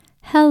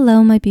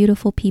Hello, my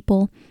beautiful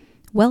people.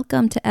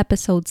 Welcome to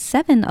episode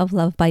 7 of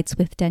Love Bites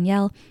with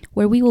Danielle,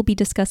 where we will be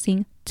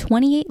discussing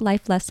 28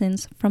 life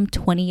lessons from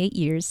 28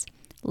 years.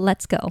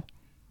 Let's go.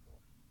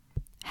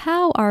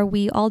 How are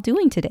we all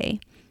doing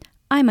today?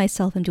 I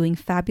myself am doing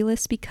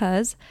fabulous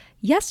because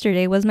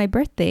yesterday was my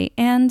birthday,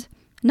 and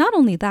not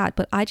only that,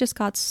 but I just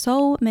got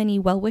so many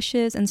well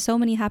wishes and so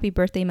many happy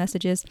birthday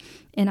messages,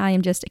 and I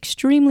am just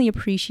extremely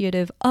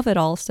appreciative of it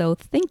all. So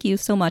thank you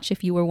so much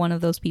if you were one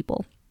of those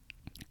people.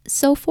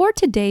 So for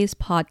today's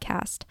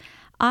podcast,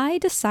 I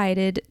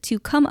decided to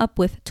come up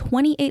with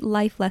 28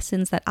 life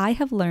lessons that I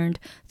have learned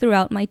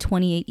throughout my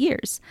 28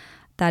 years.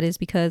 That is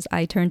because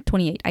I turned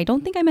 28. I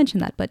don't think I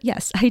mentioned that, but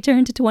yes, I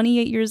turned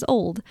 28 years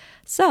old.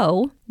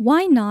 So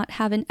why not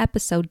have an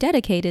episode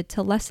dedicated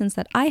to lessons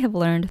that I have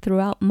learned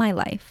throughout my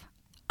life?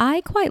 I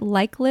quite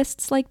like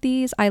lists like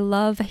these. I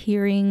love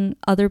hearing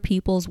other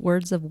people's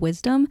words of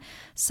wisdom.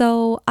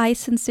 So I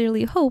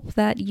sincerely hope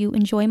that you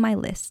enjoy my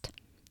list.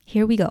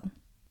 Here we go.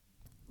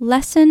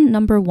 Lesson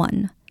number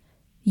 1.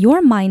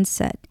 Your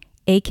mindset,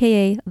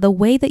 aka the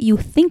way that you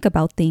think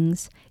about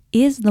things,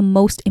 is the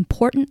most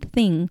important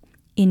thing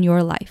in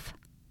your life.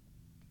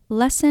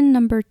 Lesson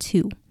number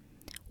 2.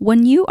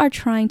 When you are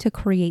trying to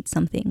create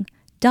something,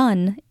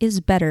 done is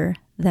better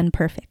than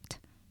perfect.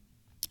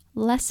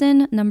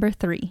 Lesson number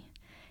 3.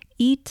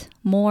 Eat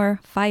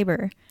more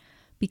fiber,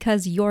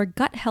 because your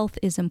gut health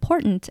is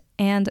important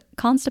and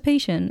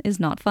constipation is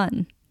not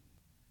fun.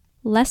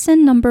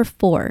 Lesson number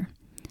 4.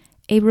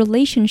 A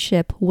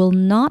relationship will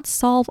not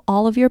solve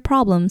all of your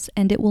problems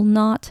and it will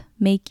not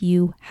make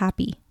you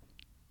happy.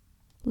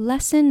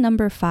 Lesson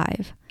number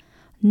 5.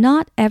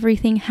 Not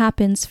everything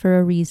happens for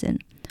a reason,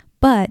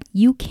 but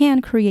you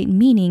can create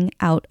meaning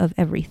out of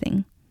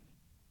everything.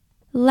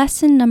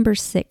 Lesson number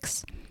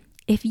 6.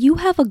 If you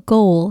have a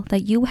goal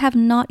that you have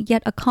not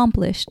yet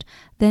accomplished,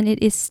 then it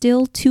is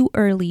still too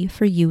early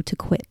for you to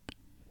quit.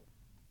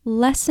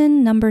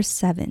 Lesson number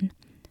 7.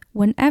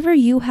 Whenever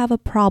you have a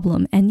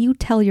problem and you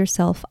tell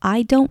yourself,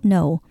 I don't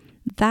know,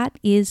 that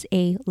is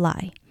a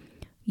lie.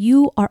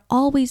 You are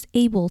always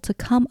able to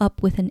come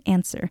up with an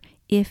answer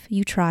if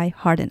you try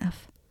hard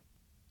enough.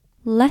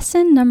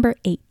 Lesson number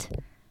 8.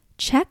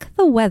 Check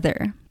the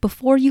weather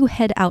before you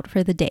head out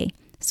for the day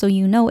so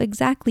you know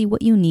exactly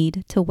what you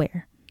need to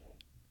wear.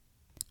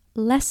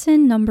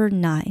 Lesson number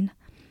 9.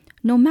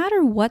 No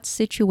matter what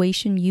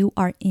situation you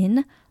are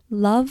in,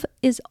 love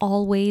is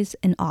always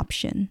an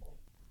option.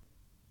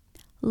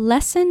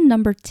 Lesson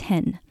number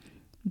 10.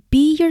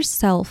 Be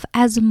yourself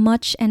as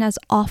much and as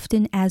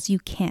often as you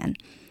can,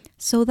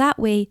 so that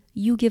way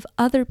you give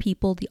other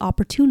people the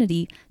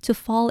opportunity to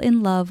fall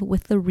in love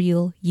with the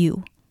real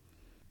you.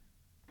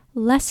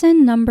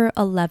 Lesson number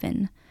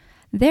 11.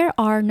 There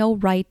are no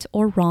right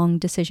or wrong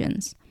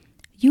decisions.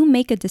 You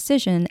make a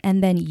decision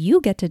and then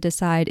you get to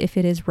decide if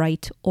it is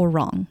right or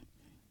wrong.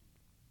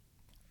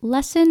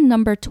 Lesson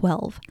number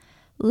 12.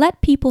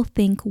 Let people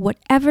think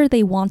whatever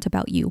they want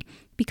about you,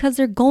 because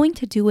they're going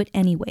to do it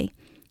anyway.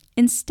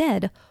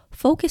 Instead,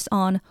 focus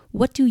on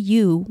what do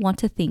you want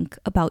to think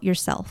about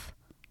yourself.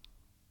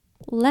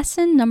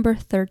 Lesson number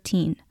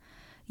 13.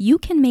 You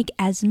can make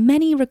as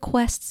many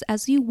requests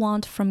as you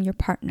want from your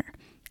partner,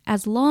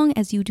 as long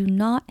as you do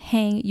not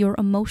hang your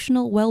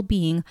emotional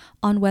well-being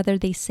on whether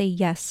they say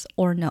yes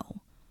or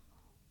no.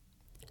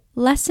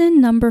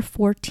 Lesson number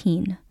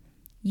 14.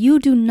 You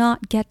do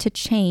not get to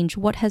change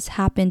what has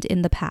happened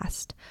in the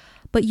past,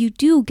 but you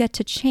do get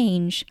to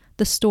change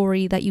the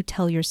story that you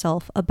tell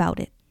yourself about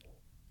it.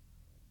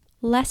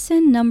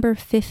 Lesson number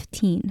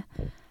 15.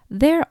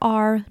 There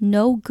are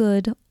no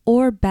good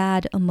or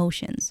bad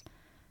emotions.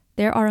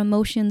 There are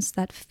emotions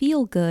that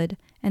feel good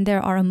and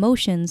there are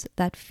emotions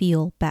that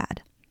feel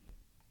bad.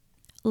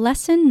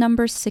 Lesson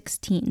number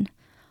 16.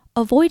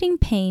 Avoiding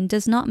pain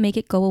does not make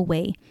it go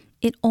away.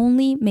 It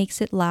only makes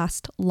it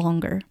last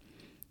longer.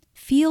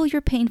 Feel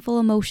your painful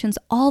emotions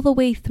all the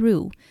way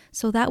through,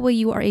 so that way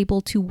you are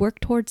able to work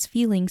towards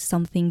feeling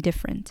something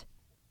different.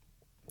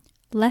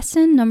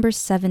 Lesson number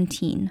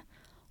 17.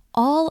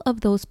 All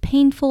of those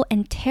painful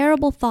and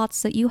terrible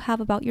thoughts that you have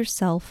about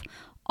yourself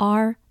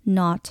are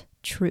not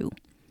true.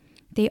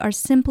 They are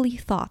simply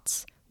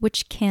thoughts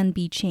which can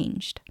be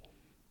changed.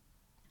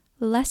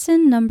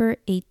 Lesson number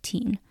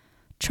 18.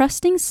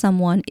 Trusting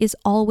someone is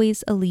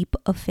always a leap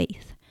of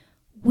faith.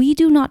 We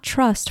do not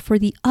trust for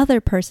the other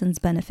person's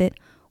benefit.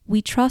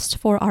 We trust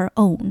for our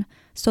own,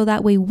 so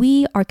that way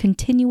we are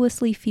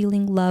continuously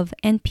feeling love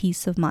and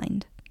peace of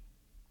mind.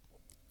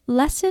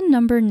 Lesson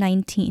number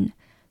 19.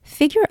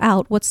 Figure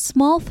out what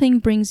small thing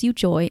brings you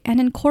joy and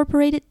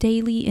incorporate it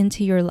daily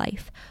into your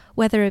life,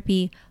 whether it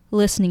be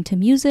listening to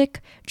music,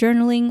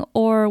 journaling,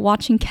 or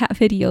watching cat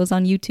videos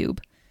on YouTube.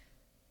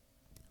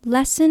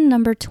 Lesson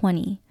number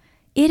 20.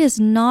 It is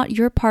not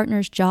your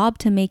partner's job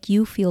to make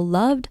you feel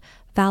loved,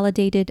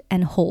 validated,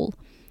 and whole.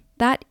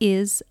 That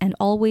is and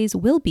always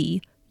will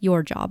be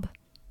your job.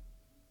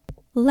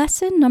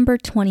 Lesson number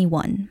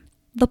 21.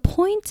 The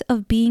point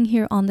of being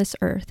here on this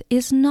earth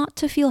is not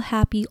to feel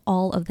happy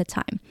all of the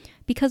time,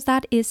 because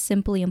that is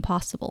simply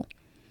impossible.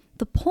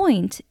 The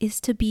point is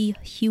to be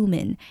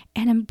human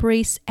and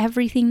embrace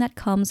everything that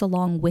comes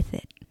along with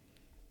it.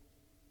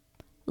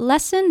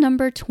 Lesson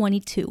number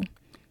 22.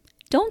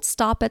 Don't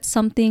stop at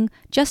something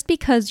just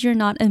because you're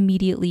not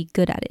immediately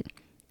good at it.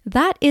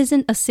 That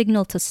isn't a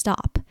signal to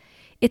stop.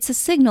 It's a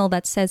signal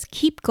that says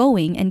keep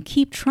going and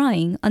keep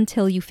trying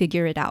until you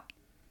figure it out.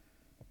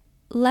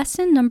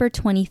 Lesson number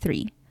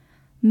 23.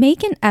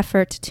 Make an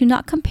effort to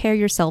not compare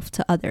yourself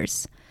to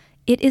others.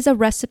 It is a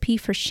recipe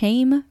for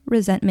shame,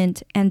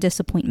 resentment, and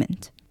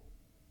disappointment.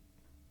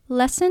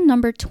 Lesson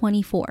number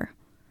 24.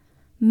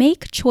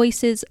 Make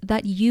choices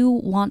that you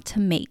want to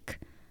make,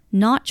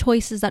 not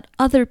choices that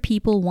other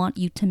people want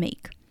you to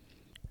make.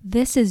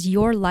 This is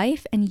your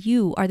life and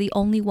you are the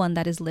only one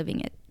that is living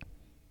it.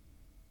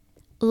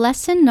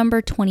 Lesson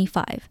number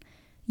 25.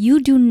 You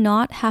do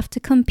not have to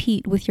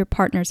compete with your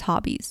partner's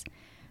hobbies.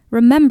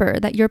 Remember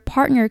that your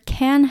partner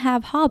can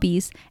have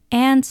hobbies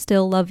and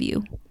still love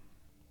you.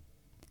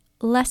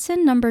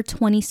 Lesson number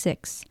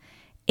 26.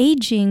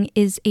 Aging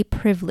is a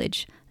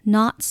privilege,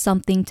 not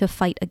something to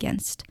fight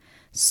against.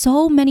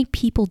 So many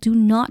people do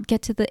not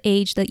get to the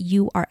age that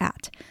you are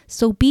at,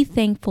 so be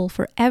thankful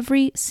for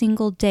every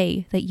single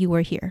day that you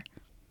are here.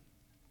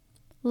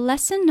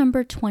 Lesson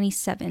number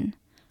 27.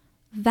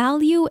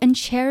 Value and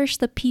cherish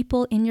the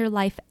people in your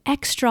life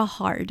extra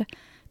hard,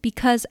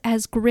 because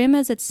as grim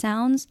as it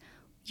sounds,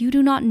 you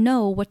do not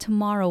know what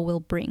tomorrow will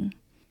bring.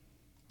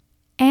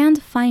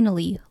 And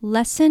finally,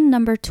 lesson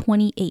number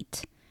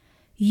 28.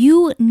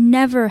 You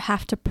never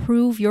have to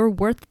prove your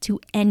worth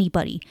to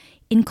anybody,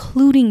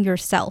 including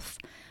yourself,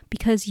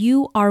 because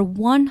you are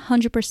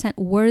 100%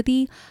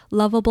 worthy,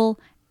 lovable,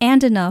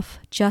 and enough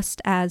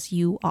just as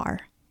you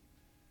are.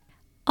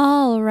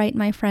 All right,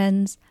 my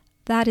friends,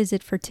 that is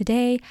it for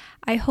today.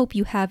 I hope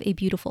you have a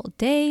beautiful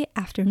day,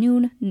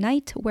 afternoon,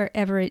 night,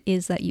 wherever it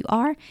is that you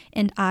are,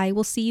 and I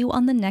will see you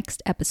on the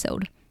next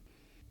episode.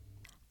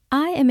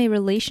 I am a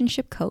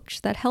relationship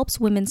coach that helps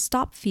women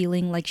stop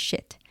feeling like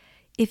shit.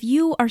 If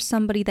you are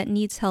somebody that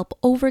needs help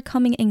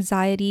overcoming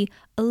anxiety,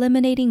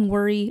 eliminating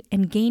worry,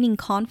 and gaining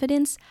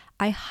confidence,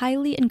 I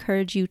highly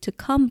encourage you to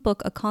come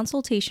book a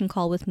consultation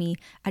call with me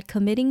at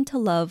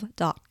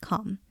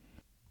committingtolove.com.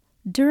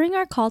 During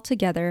our call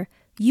together,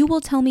 you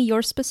will tell me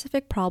your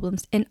specific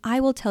problems and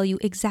I will tell you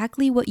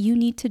exactly what you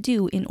need to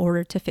do in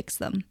order to fix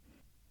them.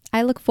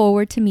 I look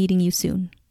forward to meeting you soon.